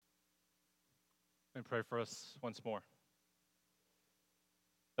Let me pray for us once more.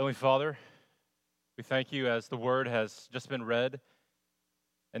 Heavenly Father, we thank you as the word has just been read,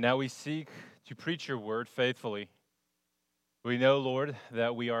 and now we seek to preach your word faithfully. We know, Lord,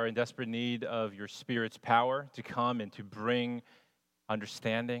 that we are in desperate need of your Spirit's power to come and to bring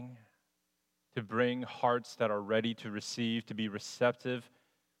understanding, to bring hearts that are ready to receive, to be receptive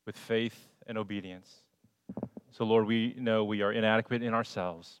with faith and obedience. So, Lord, we know we are inadequate in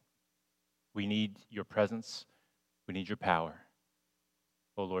ourselves. We need your presence. We need your power.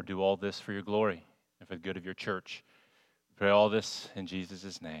 Oh, Lord, do all this for your glory and for the good of your church. We pray all this in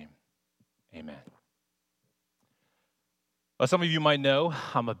Jesus' name. Amen. Well, some of you might know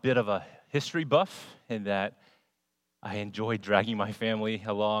I'm a bit of a history buff in that I enjoy dragging my family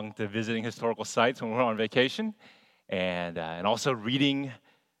along to visiting historical sites when we're on vacation and also reading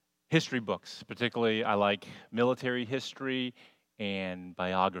history books. Particularly, I like military history and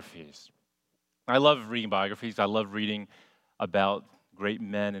biographies. I love reading biographies. I love reading about great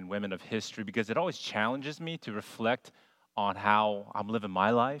men and women of history because it always challenges me to reflect on how I'm living my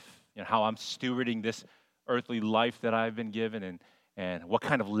life, how I'm stewarding this earthly life that I've been given, and what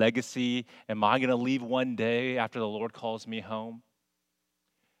kind of legacy am I going to leave one day after the Lord calls me home.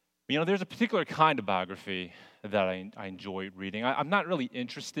 There's a particular kind of biography that I enjoy reading. I'm not really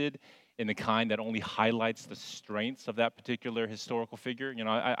interested in the kind that only highlights the strengths of that particular historical figure.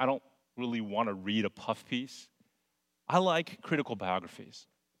 I don't really want to read a puff piece. I like critical biographies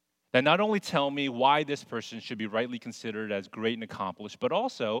that not only tell me why this person should be rightly considered as great and accomplished, but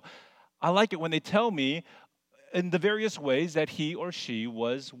also I like it when they tell me in the various ways that he or she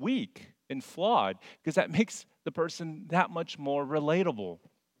was weak and flawed, because that makes the person that much more relatable.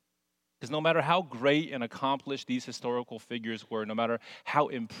 Because no matter how great and accomplished these historical figures were, no matter how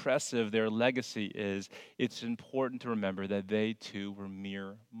impressive their legacy is, it's important to remember that they too were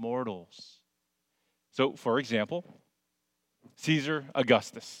mere mortals. So, for example, Caesar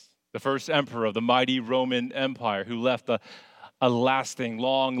Augustus, the first emperor of the mighty Roman Empire, who left a lasting,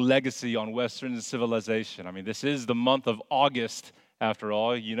 long legacy on Western civilization. This is the month of August, after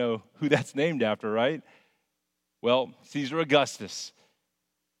all. You know who that's named after, right? Well, Caesar Augustus,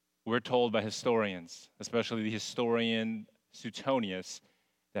 we're told by historians, especially the historian Suetonius,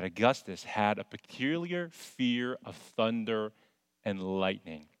 that Augustus had a peculiar fear of thunder and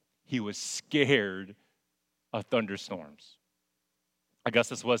lightning. He was scared of thunderstorms.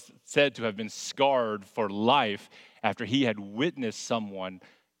 Augustus was said to have been scarred for life after he had witnessed someone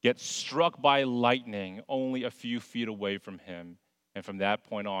get struck by lightning only a few feet away from him. And from that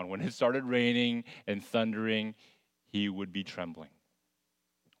point on, when it started raining and thundering, he would be trembling.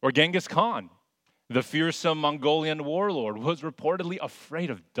 Or Genghis Khan, the fearsome Mongolian warlord, was reportedly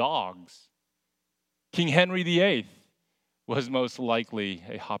afraid of dogs. King Henry VIII was most likely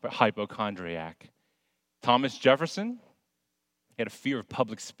a hypochondriac. Thomas Jefferson had a fear of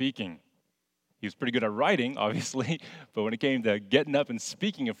public speaking. He was pretty good at writing, obviously, but when it came to getting up and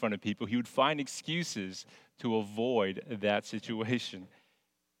speaking in front of people, he would find excuses to avoid that situation.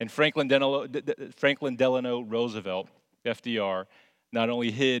 And Franklin Delano Roosevelt, FDR, not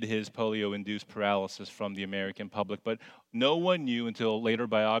only hid his polio-induced paralysis from the American public, but no one knew until later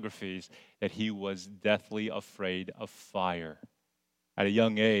biographies that he was deathly afraid of fire. At a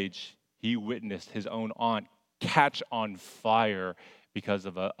young age, he witnessed his own aunt catch on fire because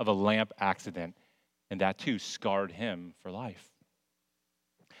of a lamp accident, and that too scarred him for life.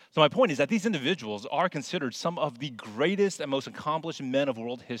 So my point is that these individuals are considered some of the greatest and most accomplished men of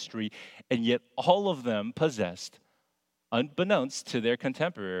world history, and yet all of them possessed, unbeknownst to their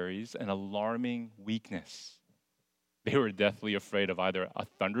contemporaries, an alarming weakness. They were deathly afraid of either a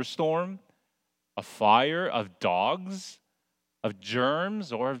thunderstorm, a fire, of dogs, of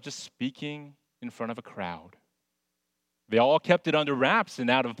germs, or of just speaking in front of a crowd. They all kept it under wraps and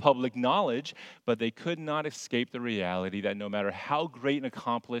out of public knowledge, but they could not escape the reality that no matter how great and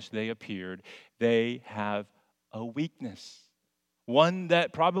accomplished they appeared, they have a weakness. One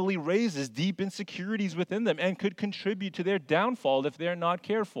that probably raises deep insecurities within them and could contribute to their downfall if they're not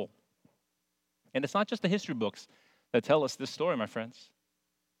careful. And it's not just the history books that tell us this story, my friends.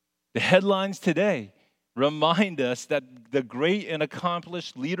 The headlines today remind us that the great and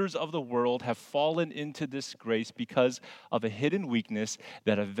accomplished leaders of the world have fallen into disgrace because of a hidden weakness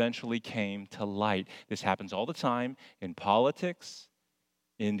that eventually came to light. This happens all the time in politics,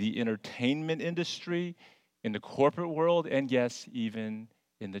 in the entertainment industry, in the corporate world, and yes, even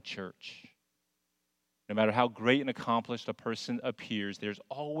in the church. No matter how great and accomplished a person appears, there's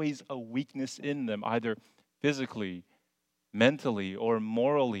always a weakness in them, either physically, mentally, or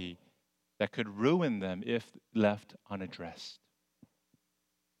morally, that could ruin them if left unaddressed.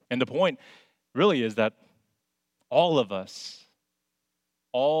 And the point really is that all of us,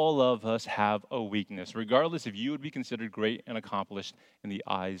 all of us have a weakness, regardless if you would be considered great and accomplished in the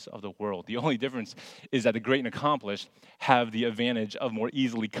eyes of the world. The only difference is that the great and accomplished have the advantage of more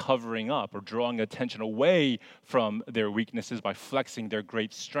easily covering up or drawing attention away from their weaknesses by flexing their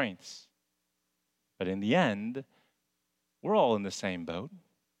great strengths. But in the end, we're all in the same boat.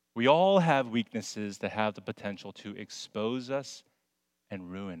 We all have weaknesses that have the potential to expose us and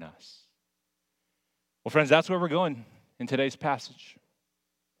ruin us. Well, friends, that's where we're going in today's passage.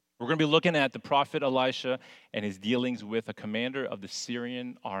 We're going to be looking at the prophet Elisha and his dealings with a commander of the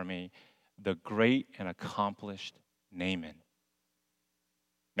Syrian army, the great and accomplished Naaman.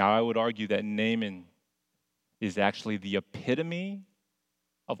 Now, I would argue that Naaman is actually the epitome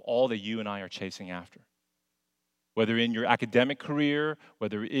of all that you and I are chasing after. Whether in your academic career,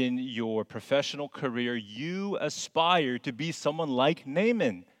 whether in your professional career, you aspire to be someone like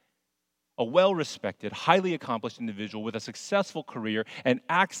Naaman, a well-respected, highly accomplished individual with a successful career and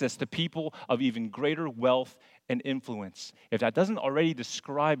access to people of even greater wealth and influence. If that doesn't already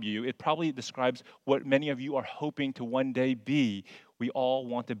describe you, it probably describes what many of you are hoping to one day be. We all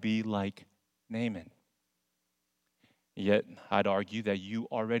want to be like Naaman. Yet, I'd argue that you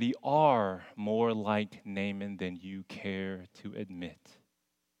already are more like Naaman than you care to admit.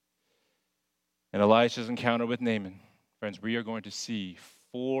 In Elisha's encounter with Naaman, friends, we are going to see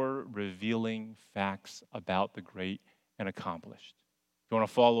 4 revealing facts about the great and accomplished. If you want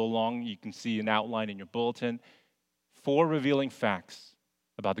to follow along, you can see an outline in your bulletin. 4 revealing facts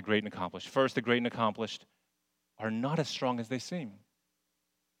about the great and accomplished. First, the great and accomplished are not as strong as they seem.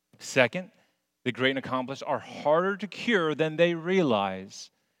 Second, the great and accomplished are harder to cure than they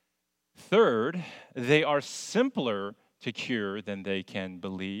realize. Third, they are simpler to cure than they can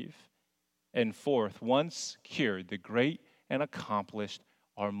believe. And fourth, once cured, the great and accomplished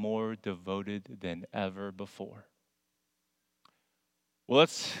are more devoted than ever before. Well,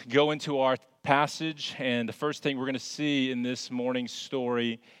 let's go into our passage, and the first thing we're going to see in this morning's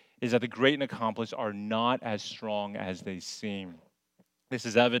story is that the great and accomplished are not as strong as they seem. This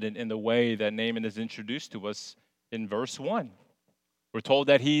is evident in the way that Naaman is introduced to us in verse 1. We're told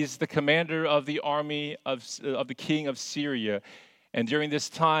that he's the commander of the army of the king of Syria. And during this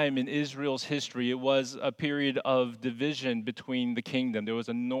time in Israel's history, it was a period of division between the kingdom. There was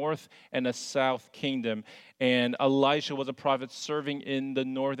a north and a south kingdom. And Elisha was a prophet serving in the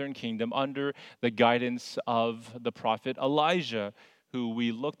northern kingdom under the guidance of the prophet Elijah, who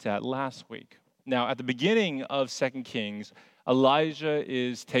we looked at last week. Now, at the beginning of 2 Kings, Elijah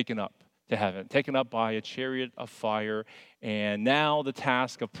is taken up to heaven, taken up by a chariot of fire. And now the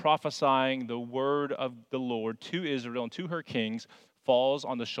task of prophesying the word of the Lord to Israel and to her kings falls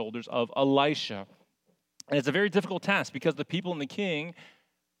on the shoulders of Elisha. And it's a very difficult task because the people and the king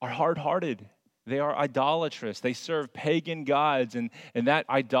are hard-hearted. They are idolatrous. They serve pagan gods, and that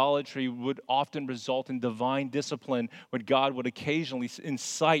idolatry would often result in divine discipline when God would occasionally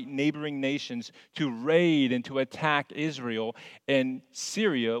incite neighboring nations to raid and to attack Israel, and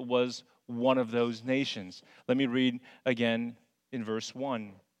Syria was one of those nations. Let me read again in verse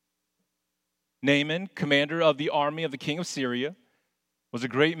 1. Naaman, commander of the army of the king of Syria, was a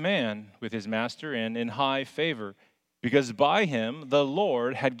great man with his master and in high favor, because by him the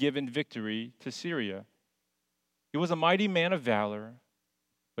Lord had given victory to Syria. He was a mighty man of valor,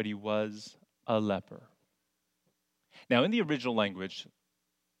 but he was a leper. Now, in the original language,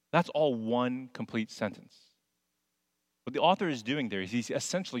 that's all one complete sentence. What the author is doing there is he's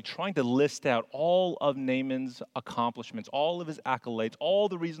essentially trying to list out all of Naaman's accomplishments, all of his accolades, all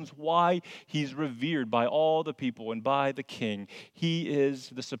the reasons why he's revered by all the people and by the king. He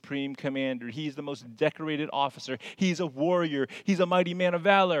is the supreme commander. He's the most decorated officer. He's a warrior. He's a mighty man of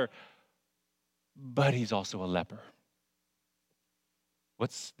valor. But he's also a leper.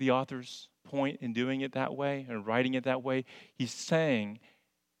 What's the author's point in doing it that way and writing it that way? He's saying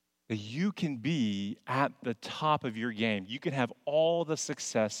that you can be at the top of your game. You can have all the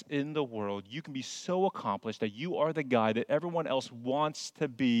success in the world. You can be so accomplished that you are the guy that everyone else wants to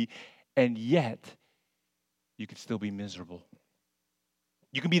be, and yet you can still be miserable.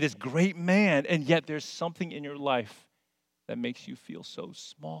 You can be this great man, and yet there's something in your life that makes you feel so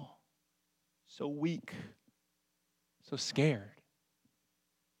small, so weak, so scared.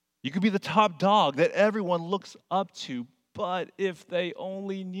 You could be the top dog that everyone looks up to, but if they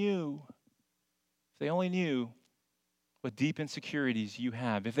only knew what deep insecurities you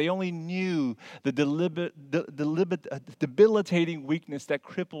have, if they only knew the debilitating weakness that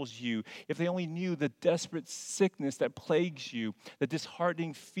cripples you, if they only knew the desperate sickness that plagues you, the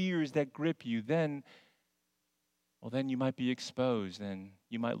disheartening fears that grip you, then you might be exposed and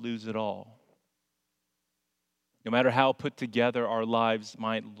you might lose it all. No matter how put together our lives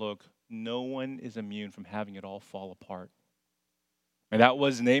might look, no one is immune from having it all fall apart. And that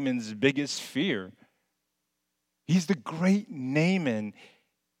was Naaman's biggest fear. He's the great Naaman.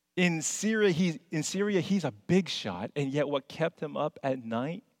 In Syria, he's a big shot, and yet what kept him up at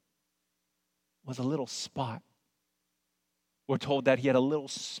night was a little spot. We're told that he had a little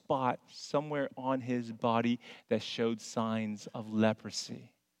spot somewhere on his body that showed signs of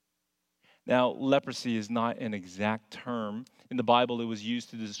leprosy. Now, leprosy is not an exact term. In the Bible, it was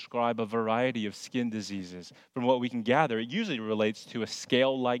used to describe a variety of skin diseases. From what we can gather, it usually relates to a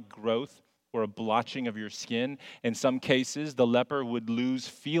scale-like growth or a blotching of your skin. In some cases, the leper would lose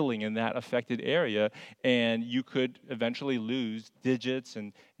feeling in that affected area, and you could eventually lose digits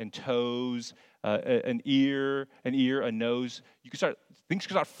and toes, an ear, a nose. Things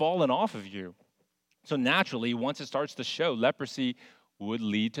could start falling off of you. So naturally, once it starts to show, leprosy would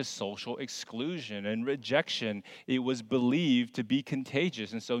lead to social exclusion and rejection. It was believed to be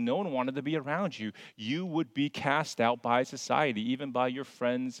contagious, and so no one wanted to be around you. You would be cast out by society, even by your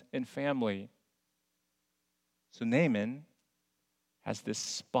friends and family. So Naaman has this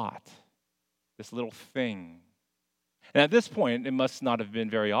spot, this little thing. And at this point, it must not have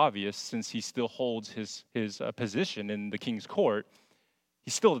been very obvious, since he still holds his position in the king's court.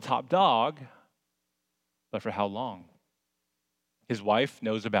 He's still the top dog, but for how long? His wife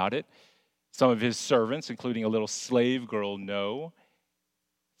knows about it. Some of his servants, including a little slave girl, know.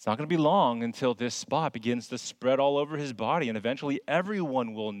 It's not going to be long until this spot begins to spread all over his body, and eventually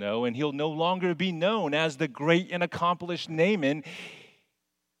everyone will know, and he'll no longer be known as the great and accomplished Naaman.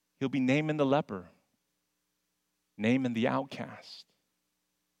 He'll be Naaman the leper, Naaman the outcast.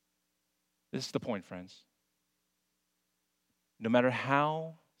 This is the point, friends. No matter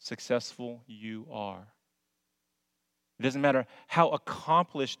how successful you are, it doesn't matter how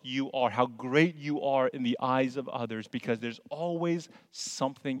accomplished you are, how great you are in the eyes of others, because there's always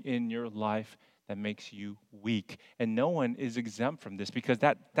something in your life that makes you weak. And no one is exempt from this, because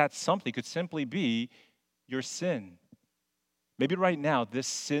that something could simply be your sin. Maybe right now, this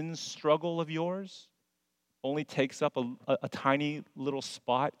sin struggle of yours only takes up a tiny little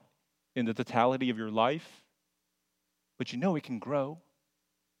spot in the totality of your life. But you know it can grow.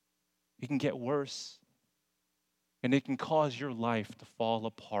 It can get worse. And it can cause your life to fall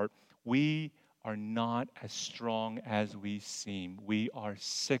apart. We are not as strong as we seem. We are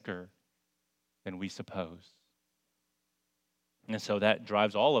sicker than we suppose. And so that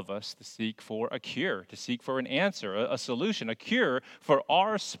drives all of us to seek for a cure, to seek for an answer, a solution, a cure for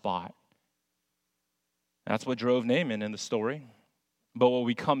our spot. That's what drove Naaman in the story. But what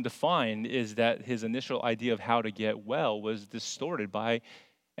we come to find is that his initial idea of how to get well was distorted by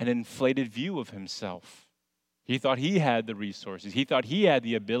an inflated view of himself. He thought he had the resources. He thought he had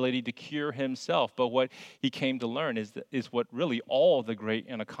the ability to cure himself. But what he came to learn is what really all the great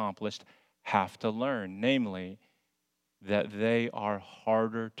and accomplished have to learn, namely, that they are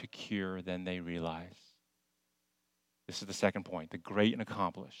harder to cure than they realize. This is the second point. The great and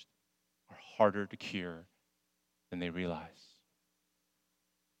accomplished are harder to cure than they realize.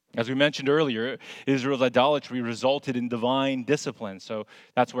 As we mentioned earlier, Israel's idolatry resulted in divine discipline. So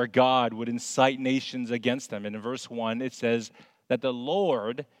that's where God would incite nations against them. And in verse 1, it says that the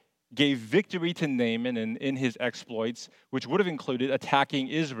Lord gave victory to Naaman in his exploits, which would have included attacking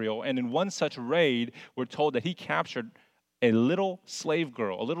Israel. And in one such raid, we're told that he captured a little slave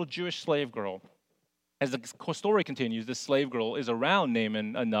girl, a little Jewish slave girl. As the story continues, this slave girl is around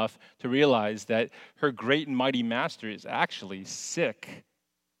Naaman enough to realize that her great and mighty master is actually sick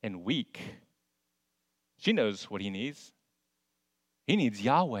and weak. She knows what he needs. He needs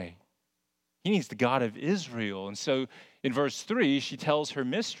Yahweh. He needs the God of Israel. And so in verse 3, she tells her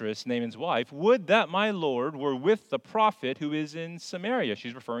mistress, Naaman's wife, "Would that my Lord were with the prophet who is in Samaria."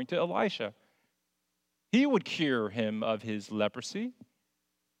 She's referring to Elisha. He would cure him of his leprosy.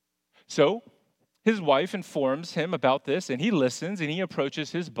 So his wife informs him about this, and he listens, and he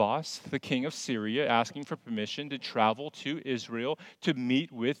approaches his boss, the king of Syria, asking for permission to travel to Israel to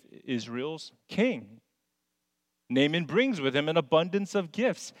meet with Israel's king. Naaman brings with him an abundance of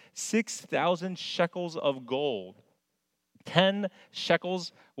gifts, 6,000 shekels of gold. 10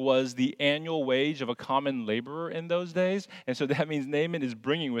 shekels was the annual wage of a common laborer in those days, and so that means Naaman is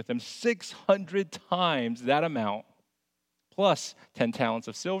bringing with him 600 times that amount, plus 10 talents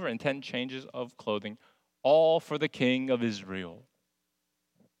of silver and 10 changes of clothing, all for the king of Israel.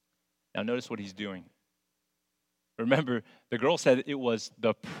 Now notice what he's doing. Remember, the girl said it was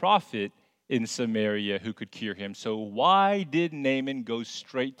the prophet in Samaria who could cure him. So why did Naaman go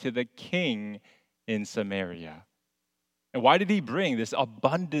straight to the king in Samaria? And why did he bring this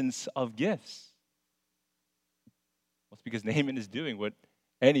abundance of gifts? Well, it's because Naaman is doing what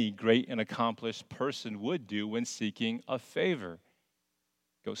any great and accomplished person would do when seeking a favor.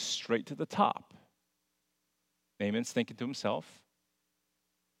 Go straight to the top. Naaman's thinking to himself,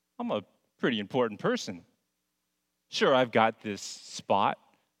 I'm a pretty important person. Sure, I've got this spot.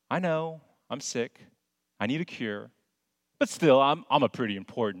 I know, I'm sick. I need a cure. But still, I'm a pretty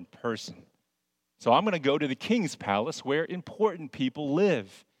important person. So I'm going to go to the king's palace where important people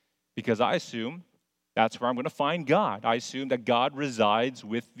live, because I assume that's where I'm going to find God. I assume that God resides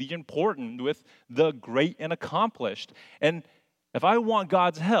with the important, with the great and accomplished. And if I want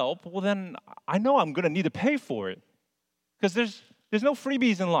God's help, well, then I know I'm going to need to pay for it, because there's no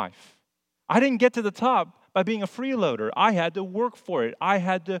freebies in life. I didn't get to the top by being a freeloader. I had to work for it. I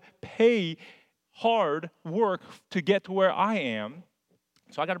had to pay hard work to get to where I am.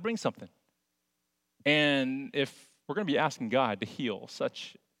 So I got to bring something. And if we're going to be asking God to heal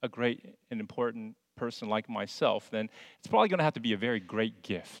such a great and important person like myself, then it's probably going to have to be a very great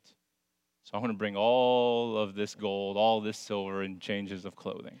gift. So I'm going to bring all of this gold, all this silver, and changes of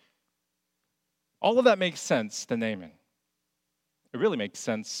clothing. All of that makes sense to Naaman. It really makes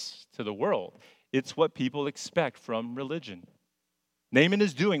sense to the world. It's what people expect from religion. Naaman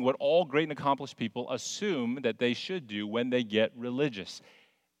is doing what all great and accomplished people assume that they should do when they get religious.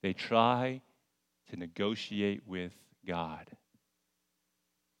 They try to negotiate with God.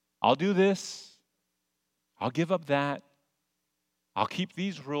 I'll do this. I'll give up that. I'll keep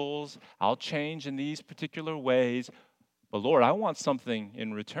these rules. I'll change in these particular ways. But Lord, I want something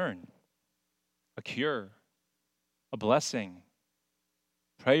in return. A cure, a blessing,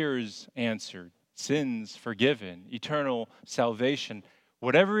 prayers answered, sins forgiven, eternal salvation.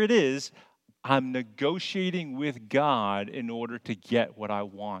 Whatever it is, I'm negotiating with God in order to get what I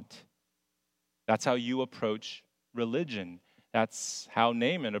want. That's how you approach religion. That's how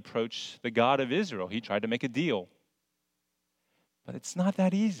Naaman approached the God of Israel. He tried to make a deal. But it's not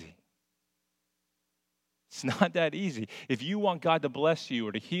that easy. It's not that easy. If you want God to bless you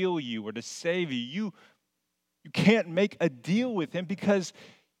or to heal you or to save you, you can't make a deal with him because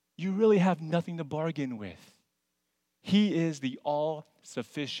you really have nothing to bargain with. He is the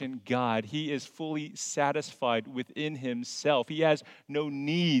all-sufficient God. He is fully satisfied within himself. He has no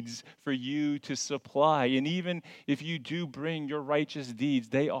needs for you to supply. And even if you do bring your righteous deeds,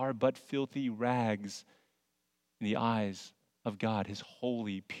 they are but filthy rags in the eyes of God, his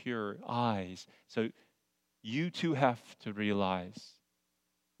holy, pure eyes. So you too have to realize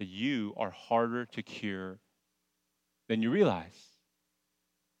that you are harder to cure than you realize.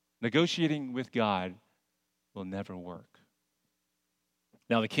 Negotiating with God will never work.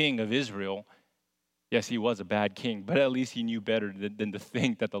 Now, the king of Israel, yes, he was a bad king, but at least he knew better than to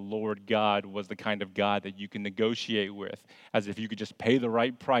think that the Lord God was the kind of God that you can negotiate with, as if you could just pay the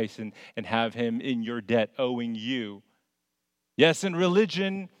right price and have him in your debt owing you. Yes, in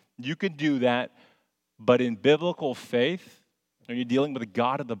religion, you could do that, but in biblical faith, when you're dealing with the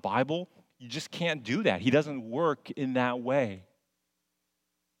God of the Bible, you just can't do that. He doesn't work in that way.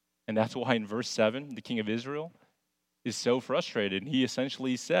 And that's why in verse 7, the king of Israel is so frustrated. He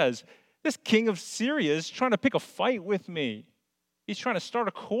essentially says, this king of Syria is trying to pick a fight with me. He's trying to start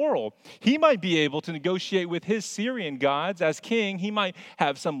a quarrel. He might be able to negotiate with his Syrian gods as king. He might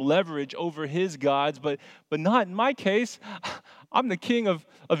have some leverage over his gods, but not in my case. I'm the king of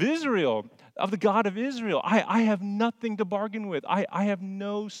Israel, of the God of Israel. I have nothing to bargain with. I have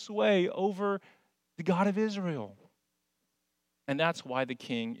no sway over the God of Israel. And that's why the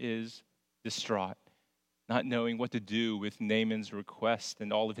king is distraught, not knowing what to do with Naaman's request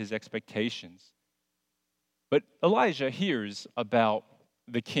and all of his expectations. But Elijah hears about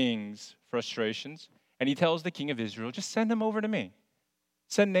the king's frustrations, and he tells the king of Israel, just send him over to me.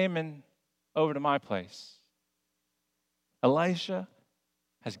 Send Naaman over to my place. Elisha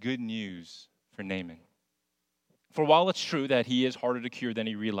has good news for Naaman. For while it's true that he is harder to cure than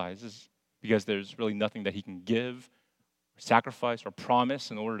he realizes, because there's really nothing that he can give, or sacrifice, or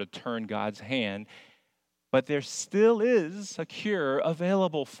promise in order to turn God's hand, but there still is a cure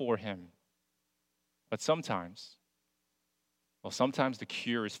available for him. But sometimes the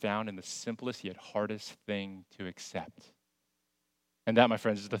cure is found in the simplest yet hardest thing to accept. And that, my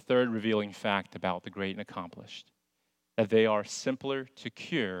friends, is the third revealing fact about the great and accomplished, that they are simpler to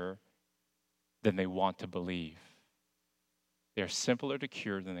cure than they want to believe. They are simpler to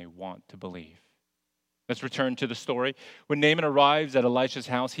cure than they want to believe. Let's return to the story. When Naaman arrives at Elisha's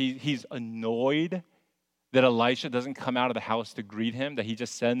house, he's annoyed that Elisha doesn't come out of the house to greet him, that he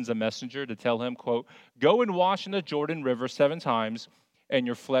just sends a messenger to tell him, quote, go and wash in the Jordan River 7 times, and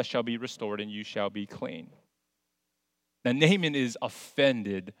your flesh shall be restored, and you shall be clean. Now, Naaman is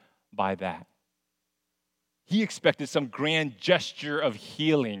offended by that. He expected some grand gesture of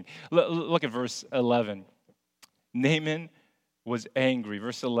healing. Look at verse 11. Naaman was angry.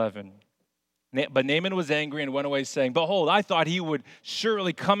 Verse 11. But Naaman was angry and went away saying, "Behold, I thought he would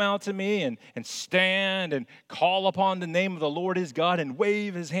surely come out to me and stand and call upon the name of the Lord his God and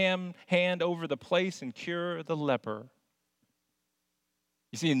wave his hand over the place and cure the leper."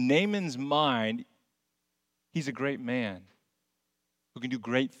 You see, in Naaman's mind, he's a great man who can do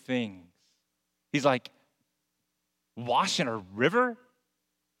great things. He's like, wash in a river?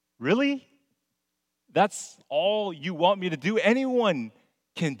 Really? That's all you want me to do? Anyone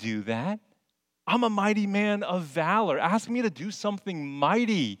can do that. I'm a mighty man of valor. Ask me to do something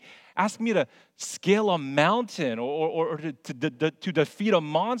mighty. Ask me to scale a mountain or to defeat a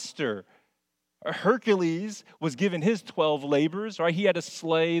monster. Hercules was given his 12 labors, right? He had to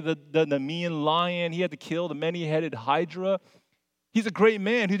slay the Nemean lion. He had to kill the many-headed Hydra. He's a great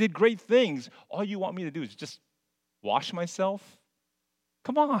man who did great things. All you want me to do is just wash myself?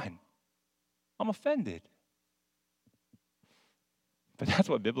 Come on. I'm offended. But that's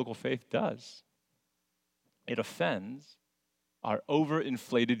what biblical faith does. It offends our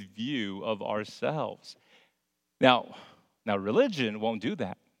overinflated view of ourselves. Now, religion won't do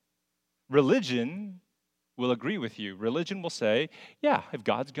that. Religion will agree with you. Religion will say, yeah, if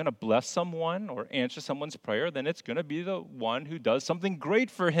God's going to bless someone or answer someone's prayer, then it's going to be the one who does something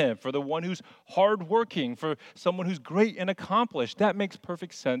great for him, for the one who's hardworking, for someone who's great and accomplished. That makes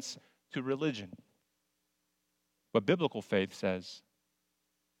perfect sense to religion. But biblical faith says,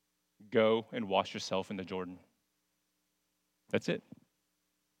 go and wash yourself in the Jordan. That's it.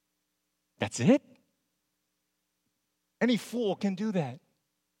 That's it? Any fool can do that.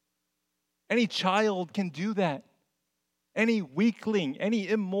 Any child can do that. Any weakling, any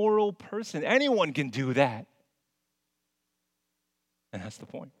immoral person, anyone can do that. And that's the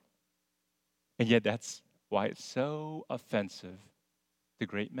point. And yet that's why it's so offensive to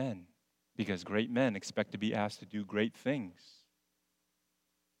great men. Because great men expect to be asked to do great things.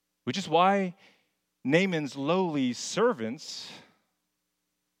 Which is why Naaman's lowly servants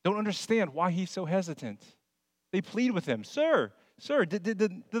don't understand why he's so hesitant. They plead with him, Sir, did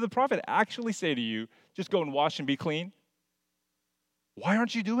the prophet actually say to you, just go and wash and be clean? Why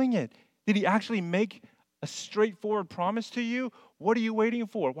aren't you doing it? Did he actually make a straightforward promise to you? What are you waiting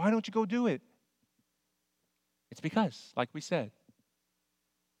for? Why don't you go do it? It's because, like we said,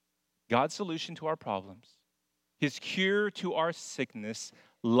 God's solution to our problems, his cure to our sickness,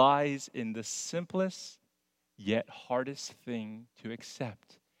 lies in the simplest yet hardest thing to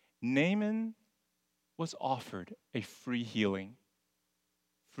accept. Naaman was offered a free healing,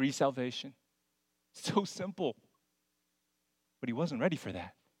 free salvation. So simple. But he wasn't ready for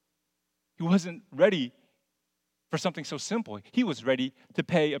that. He wasn't ready for something so simple. He was ready to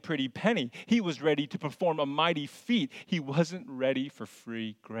pay a pretty penny. He was ready to perform a mighty feat. He wasn't ready for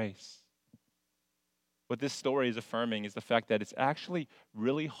free grace. What this story is affirming is the fact that it's actually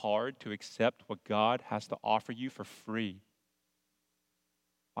really hard to accept what God has to offer you for free.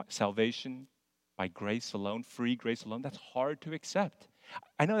 Salvation by grace alone, free grace alone, that's hard to accept.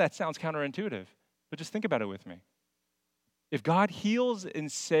 I know that sounds counterintuitive, but just think about it with me. If God heals and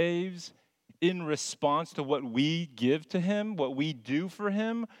saves in response to what we give to him, what we do for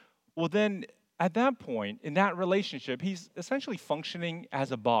him, well then at that point, in that relationship, he's essentially functioning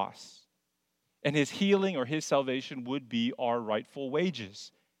as a boss. And his healing or his salvation would be our rightful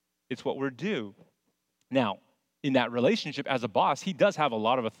wages. It's what we're due. Now, in that relationship as a boss, he does have a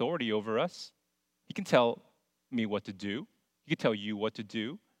lot of authority over us. He can tell me what to do. He can tell you what to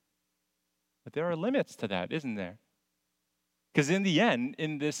do. But there are limits to that, isn't there? Because in the end,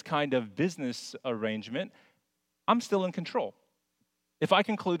 in this kind of business arrangement, I'm still in control. If I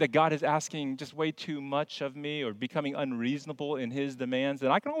conclude that God is asking just way too much of me or becoming unreasonable in his demands, then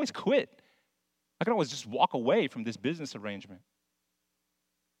I can always quit. I can always just walk away from this business arrangement.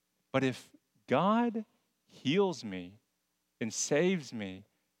 But if God heals me and saves me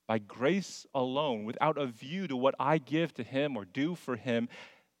by grace alone, without a view to what I give to him or do for him,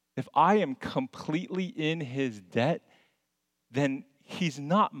 if I am completely in his debt, then he's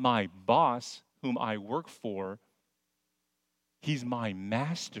not my boss whom I work for. He's my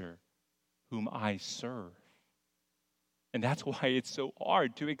master whom I serve. And that's why it's so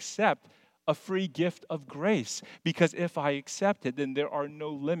hard to accept a free gift of grace. Because if I accept it, then there are no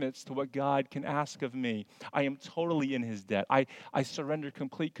limits to what God can ask of me. I am totally in his debt. I surrender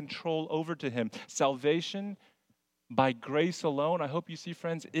complete control over to him. Salvation by grace alone, I hope you see,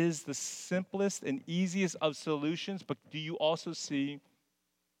 friends, is the simplest and easiest of solutions. But do you also see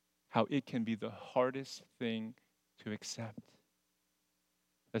how it can be the hardest thing to accept?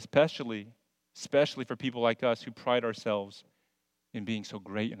 Especially especially for people like us who pride ourselves in being so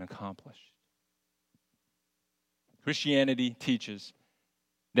great and accomplished. Christianity teaches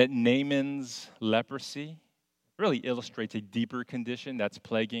that Naaman's leprosy really illustrates a deeper condition that's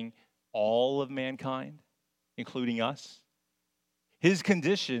plaguing all of mankind, including us. His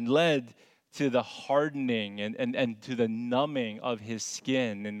condition led to the hardening and to the numbing of his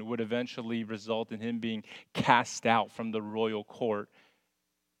skin and would eventually result in him being cast out from the royal court.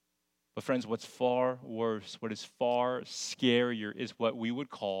 But friends, what's far worse, what is far scarier is what we would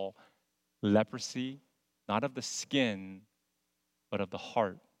call leprosy, not of the skin, but of the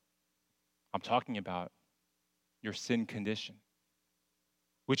heart. I'm talking about your sin condition,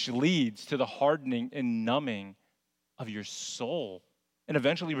 which leads to the hardening and numbing of your soul and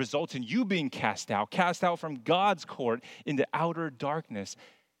eventually results in you being cast out from God's court into outer darkness.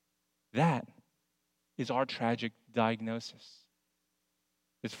 That is our tragic diagnosis.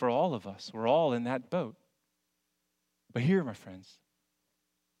 It's for all of us. We're all in that boat. But here, my friends,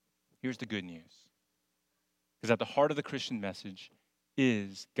 here's the good news. Because at the heart of the Christian message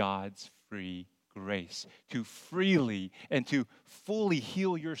is God's free grace to freely and to fully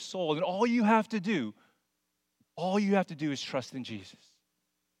heal your soul. And all you have to do is trust in Jesus.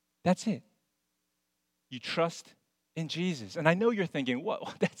 That's it. You trust in Jesus. And I know you're thinking, what?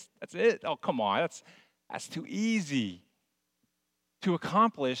 That's it? Oh, come on. That's too easy to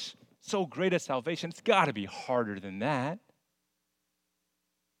accomplish so great a salvation. It's got to be harder than that.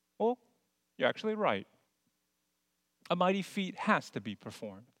 Well, you're actually right. A mighty feat has to be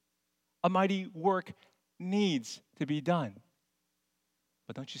performed. A mighty work needs to be done.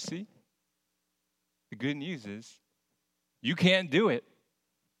 But don't you see? The good news is you can't do it,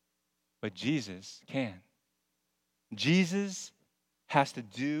 but Jesus can. Jesus has to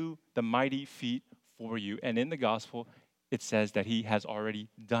do the mighty feat for you. And in the gospel, it says that he has already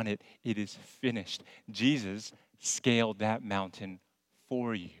done it. It is finished. Jesus scaled that mountain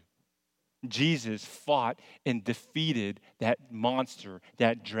for you. Jesus fought and defeated that monster,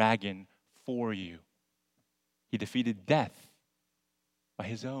 that dragon for you. He defeated death by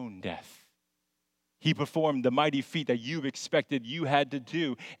his own death. He performed the mighty feat that you expected you had to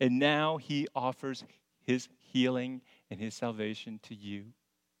do, and now he offers his healing and his salvation to you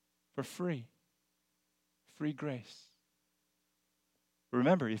for free. Free grace.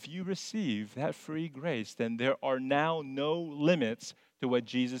 Remember, if you receive that free grace, then there are now no limits to what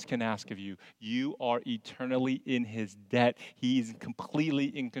Jesus can ask of you. You are eternally in his debt. He's completely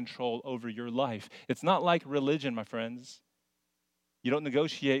in control over your life. It's not like religion, my friends. You don't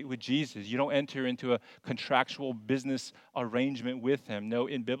negotiate with Jesus. You don't enter into a contractual business arrangement with him. No,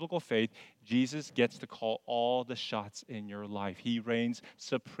 in biblical faith, Jesus gets to call all the shots in your life. He reigns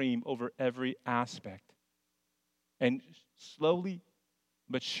supreme over every aspect. And slowly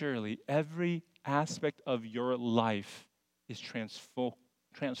but surely, every aspect of your life is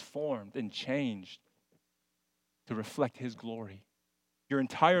transformed and changed to reflect his glory. Your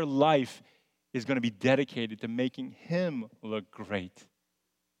entire life is going to be dedicated to making him look great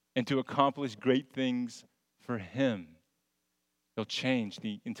and to accomplish great things for him. He'll change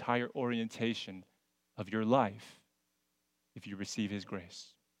the entire orientation of your life if you receive his grace.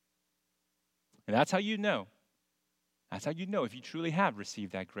 And that's how you know. That's how you know if you truly have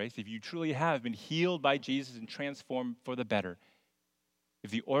received that grace, if you truly have been healed by Jesus and transformed for the better,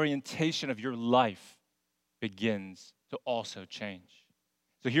 if the orientation of your life begins to also change.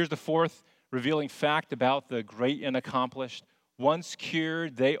 So here's the fourth revealing fact about the great and accomplished. Once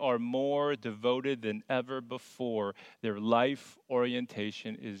cured, they are more devoted than ever before. Their life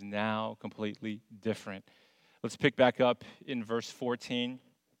orientation is now completely different. Let's pick back up in verse 14.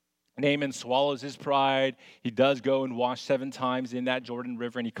 Naaman swallows his pride. He does go and wash 7 times in that Jordan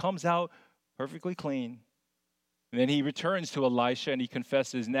River, and he comes out perfectly clean. And then he returns to Elisha, and he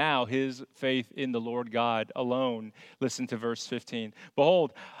confesses now his faith in the Lord God alone. Listen to verse 15.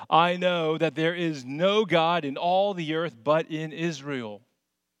 Behold, I know that there is no God in all the earth but in Israel.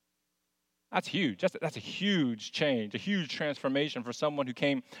 That's huge. That's a huge change, a huge transformation for someone who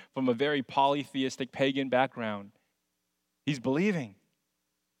came from a very polytheistic pagan background. He's believing.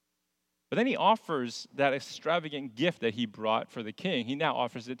 But then he offers that extravagant gift that he brought for the king. He now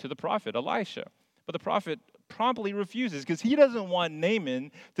offers it to the prophet, Elisha. But the prophet promptly refuses because he doesn't want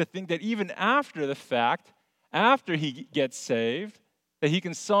Naaman to think that even after the fact, after he gets saved, that he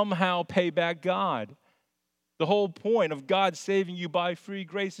can somehow pay back God. The whole point of God saving you by free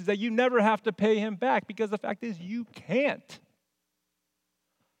grace is that you never have to pay him back because the fact is you can't.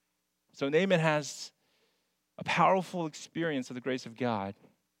 So Naaman has a powerful experience of the grace of God.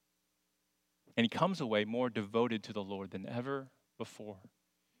 And he comes away more devoted to the Lord than ever before.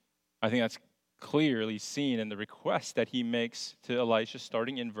 I think that's clearly seen in the request that he makes to Elisha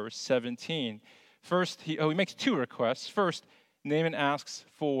starting in verse 17. First, he makes two requests. First, Naaman asks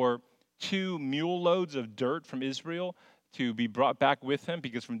for 2 mule loads of dirt from Israel to be brought back with him,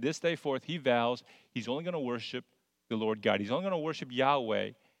 because from this day forth he vows he's only going to worship the Lord God. He's only going to worship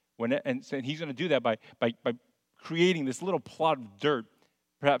Yahweh. And he's going to do that by creating this little plot of dirt,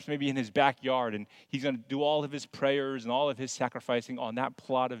 perhaps maybe in his backyard, and he's going to do all of his prayers and all of his sacrificing on that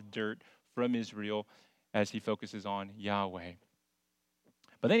plot of dirt from Israel as he focuses on Yahweh.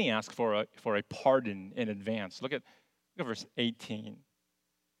 But then he asks for a pardon in advance. Look at verse 18.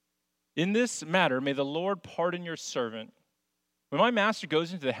 In this matter, may the Lord pardon your servant. When my master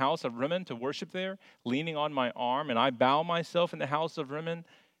goes into the house of Rimmon to worship there, leaning on my arm, and I bow myself in the house of Rimmon,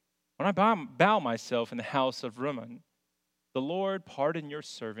 when I bow myself in the house of Rimmon, the Lord pardon your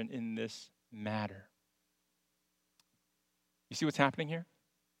servant in this matter. You see what's happening here?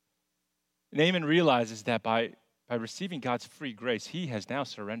 Naaman realizes that by receiving God's free grace, he has now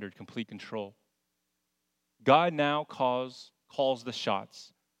surrendered complete control. God now calls the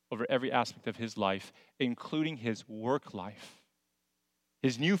shots over every aspect of his life, including his work life.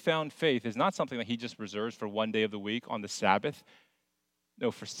 His newfound faith is not something that he just reserves for one day of the week on the Sabbath.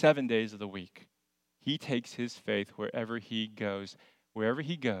 No, for 7 days of the week. He takes his faith wherever he goes. Wherever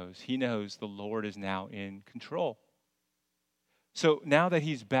he goes, he knows the Lord is now in control. So now that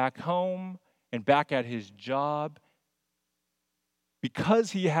he's back home and back at his job,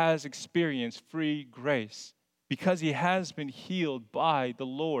 because he has experienced free grace, because he has been healed by the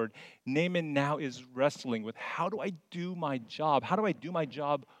Lord, Naaman now is wrestling with, how do I do my job? How do I do my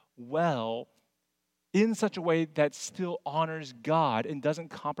job well in such a way that still honors God and doesn't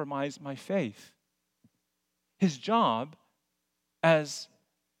compromise my faith? His job as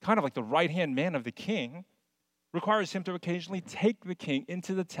kind of like the right-hand man of the king requires him to occasionally take the king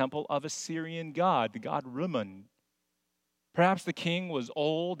into the temple of a Syrian god, the god Rimmon. Perhaps the king was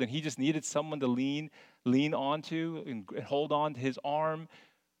old and he just needed someone to lean onto and hold on to his arm.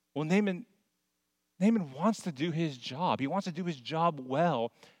 Well, Naaman wants to do his job. He wants to do his job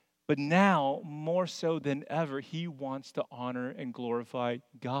well. But now, more so than ever, he wants to honor and glorify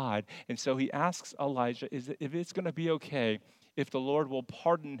God. And so he asks Elijah, if it's going to be okay, if the Lord will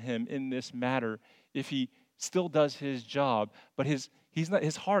pardon him in this matter, if he still does his job. But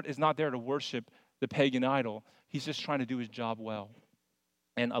his heart is not there to worship the pagan idol. He's just trying to do his job well.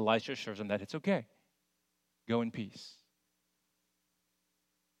 And Elisha assures him that it's okay. Go in peace.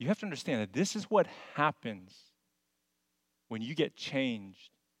 You have to understand that this is what happens when you get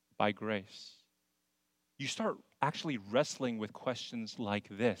changed by grace. You start actually wrestling with questions like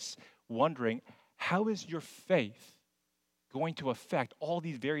this, wondering, how is your faith going to affect all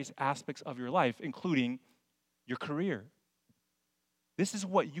these various aspects of your life, including your career? This is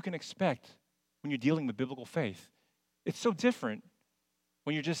what you can expect when you're dealing with biblical faith. It's so different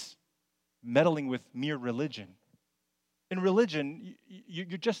when you're just meddling with mere religion. In religion,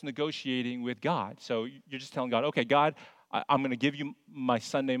 you're just negotiating with God. So you're just telling God, okay, God, I'm going to give you my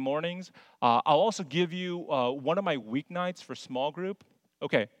Sunday mornings. I'll also give you one of my weeknights for small group.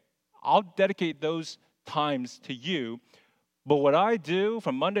 Okay, I'll dedicate those times to you. But what I do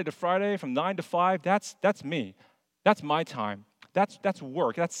from Monday to Friday, from 9 to 5, that's me. That's my time. That's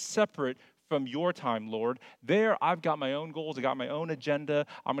work. That's separate from your time, Lord. There, I've got my own goals. I got my own agenda.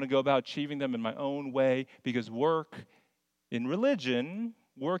 I'm going to go about achieving them in my own way, because work in religion,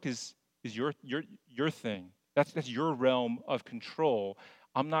 work is your thing. That's your realm of control.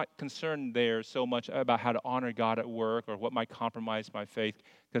 I'm not concerned there so much about how to honor God at work or what might compromise my faith,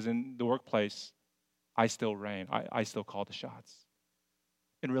 because in the workplace, I still reign. I still call the shots.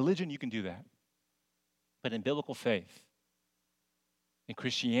 In religion, you can do that. But in biblical faith, in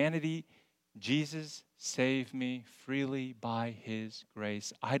Christianity, Jesus saved me freely by his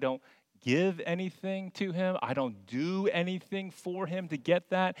grace. I don't give anything to him. I don't do anything for him to get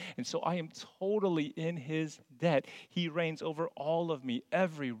that. And so I am totally in his debt. He reigns over all of me,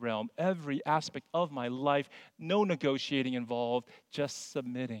 every realm, every aspect of my life. No negotiating involved, just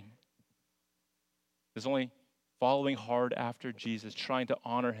submitting. There's only following hard after Jesus, trying to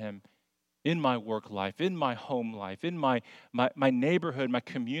honor him in my work life, in my home life, in my neighborhood, my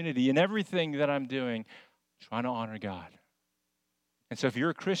community, in everything that I'm doing, trying to honor God. And so if you're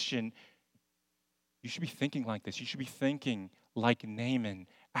a Christian, you should be thinking like this. You should be thinking like Naaman,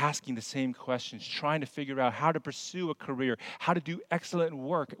 asking the same questions, trying to figure out how to pursue a career, how to do excellent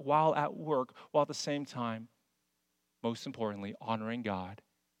work while at work, while at the same time, most importantly, honoring God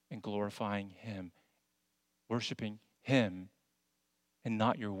and glorifying him, worshiping him and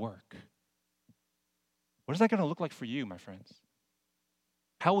not your work. What is that going to look like for you, my friends?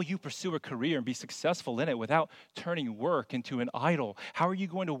 How will you pursue a career and be successful in it without turning work into an idol? How are you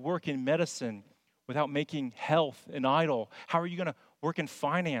going to work in medicine without making health an idol? How are you going to work in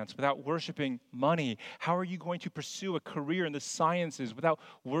finance without worshiping money? How are you going to pursue a career in the sciences without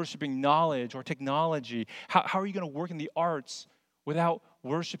worshiping knowledge or technology? How are you going to work in the arts without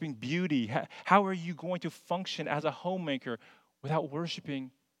worshiping beauty? How are you going to function as a homemaker without worshiping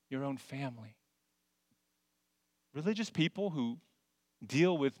your own family? Religious people who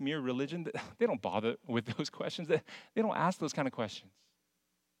deal with mere religion, they don't bother with those questions. They don't ask those kind of questions.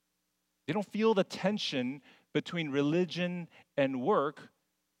 They don't feel the tension between religion and work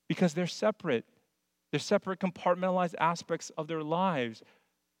because they're separate. They're separate compartmentalized aspects of their lives.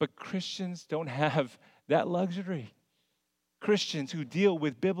 But Christians don't have that luxury. Christians who deal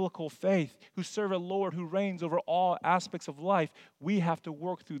with biblical faith, who serve a Lord who reigns over all aspects of life, we have to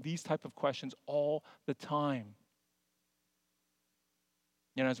work through these type of questions all the time.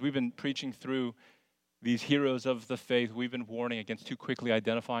 You know, as we've been preaching through these heroes of the faith, we've been warning against too quickly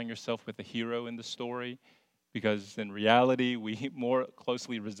identifying yourself with the hero in the story, because in reality, we more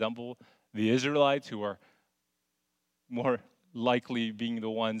closely resemble the Israelites, who are more likely being the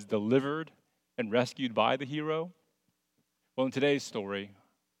ones delivered and rescued by the hero. Well, in today's story,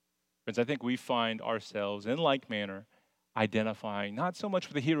 friends, I think we find ourselves in like manner identifying not so much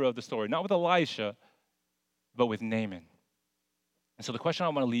with the hero of the story, not with Elisha, but with Naaman. And so the question I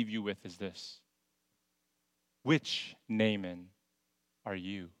want to leave you with is this: which Naaman are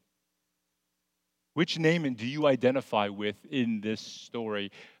you? Which Naaman do you identify with in this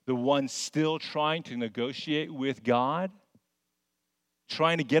story? The one still trying to negotiate with God,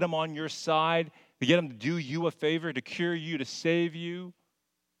 trying to get him on your side, to get him to do you a favor, to cure you, to save you?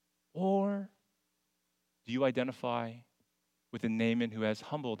 Or do you identify with the Naaman who has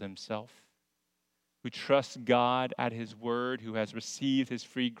humbled himself, who trusts God at his word, who has received his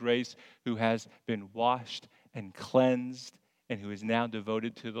free grace, who has been washed and cleansed, and who is now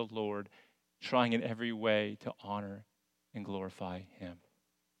devoted to the Lord, trying in every way to honor and glorify him?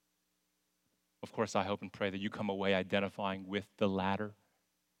 Of course, I hope and pray that you come away identifying with the latter.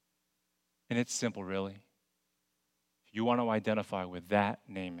 And it's simple, really. If you want to identify with that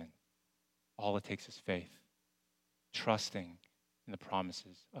Naaman, all it takes is faith, trusting in the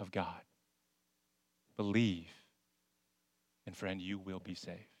promises of God. Believe, and friend, you will be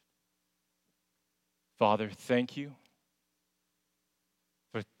saved. Father, thank you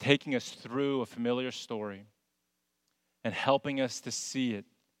for taking us through a familiar story and helping us to see it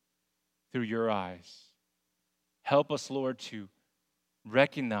through your eyes. Help us, Lord, to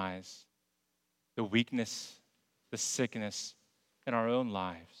recognize the weakness, the sickness in our own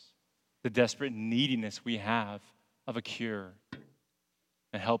lives, the desperate neediness we have of a cure,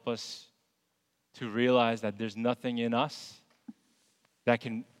 and help us to realize that there's nothing in us that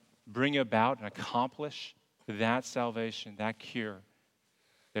can bring about and accomplish that salvation, that cure,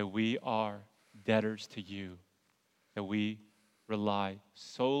 that we are debtors to you, that we rely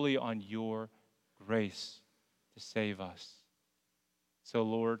solely on your grace to save us. So,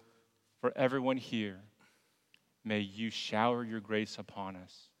 Lord, for everyone here, may you shower your grace upon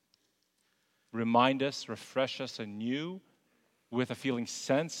us. Remind us, refresh us anew with a feeling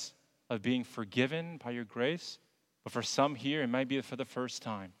sense of being forgiven by your grace. But for some here, it might be for the first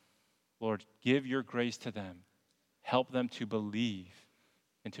time. Lord, give your grace to them. Help them to believe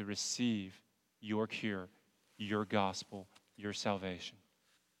and to receive your cure, your gospel, your salvation.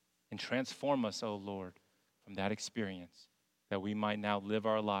 And transform us, O Lord, from that experience, that we might now live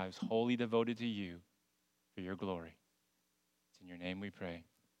our lives wholly devoted to you for your glory. It's in your name we pray.